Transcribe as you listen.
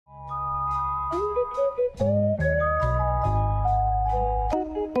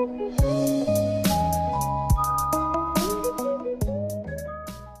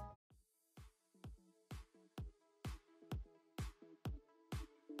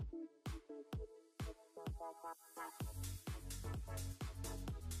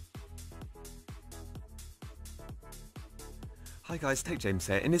Hi guys, Tech James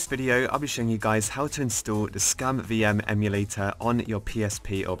here. In this video I'll be showing you guys how to install the ScummVM Emulator on your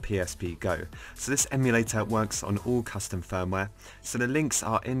PSP or PSP Go. So this emulator works on all custom firmware, so the links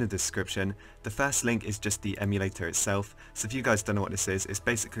are in the description. The first link is just the emulator itself, so if you guys don't know what this is, it's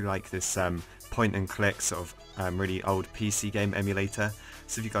basically like this point and click sort of really old PC game emulator.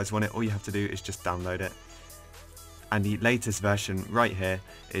 So if you guys want it, all you have to do is just download it. And the latest version right here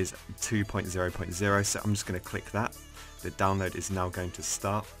is 2.0.0, so I'm just going to click that. The download is now going to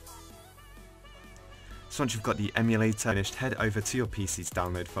start. So once you've got the emulator finished, head over to your PC's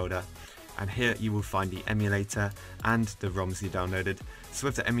download folder, and here you will find the emulator and the ROMs you downloaded. So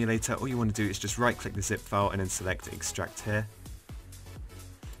with the emulator, all you want to do is just right click the zip file and then select extract here.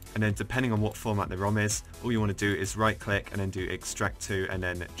 And then depending on what format the ROM is, all you want to do is right click and then do extract to and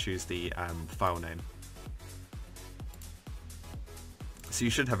then choose the file name. So you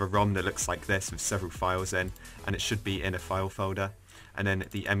should have a ROM that looks like this with several files in, and it should be in a file folder, and then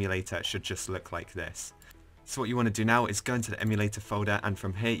the emulator should just look like this. So what you want to do now is go into the emulator folder, and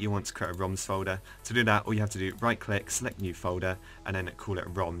from here you want to create a ROMs folder. To do that, all you have to do, right click, select new folder, and then call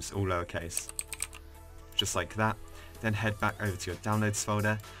it ROMs, all lowercase. Just like that. Then head back over to your downloads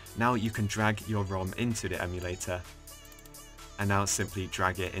folder. Now you can drag your ROM into the emulator, and now simply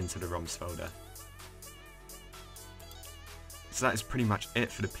drag it into the ROMs folder. So that is pretty much it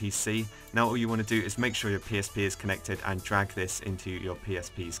for the PC. Now all you want to do is make sure your PSP is connected and drag this into your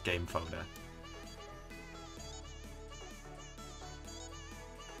PSP's game folder.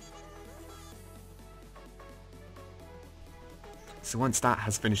 So once that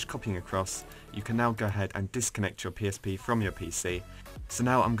has finished copying across, you can now go ahead and disconnect your PSP from your PC. So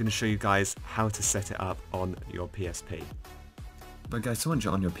now I'm going to show you guys how to set it up on your PSP. But guys, so once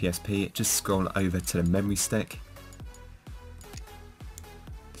you're on your PSP, just scroll over to the memory stick.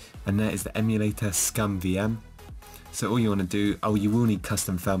 And there is the emulator ScummVM. So all you want to do, you will need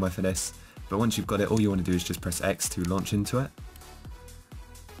custom firmware for this, but once you've got it, all you want to do is just press X to launch into it.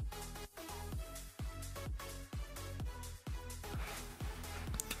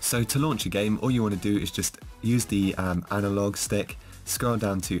 So to launch a game, all you want to do is just use the analog stick, scroll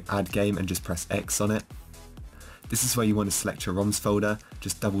down to add game and just press X on it. This is where you want to select your ROMs folder,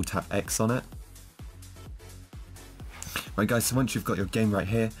 just double tap X on it. Right guys, so once you've got your game right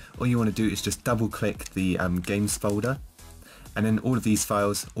here, all you want to do is just double click the games folder, and then all of these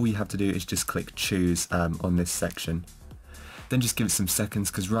files, all you have to do is just click choose on this section. Then just give it some seconds,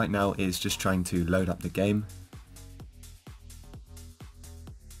 because right now it's just trying to load up the game.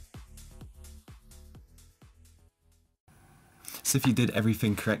 So if you did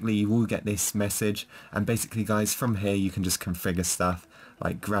everything correctly, you will get this message, and basically guys, from here you can just configure stuff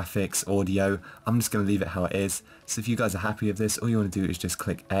like graphics, audio. I'm just going to leave it how it is. So if you guys are happy with this, all you want to do is just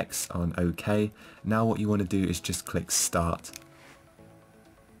click X on OK. Now what you want to do is just click start.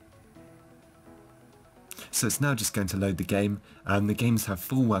 So it's now just going to load the game. The games have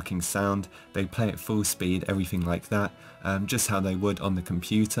full working sound, they play at full speed, everything like that, just how they would on the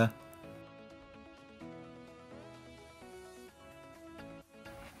computer.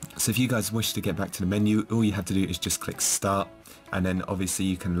 So if you guys wish to get back to the menu, all you have to do is just click start, and then obviously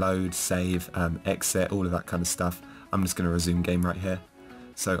you can load, save, exit, all of that kind of stuff. I'm just going to resume game right here.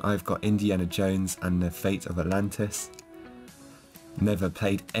 So I've got Indiana Jones and the Fate of Atlantis. Never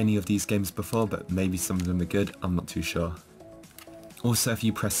played any of these games before, but maybe some of them are good, I'm not too sure. Also if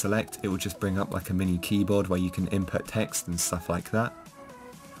you press select, it will just bring up like a mini keyboard where you can input text and stuff like that.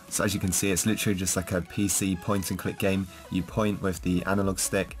 So as you can see, it's literally just like a PC point and click game. You point with the analog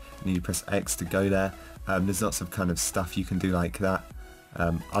stick and you press X to go there. There's lots of kind of stuff you can do like that.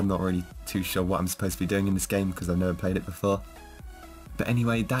 I'm not really too sure what I'm supposed to be doing in this game because I've never played it before. But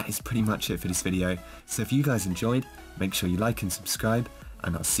anyway, that is pretty much it for this video. So if you guys enjoyed, make sure you like and subscribe,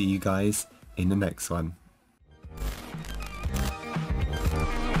 and I'll see you guys in the next one.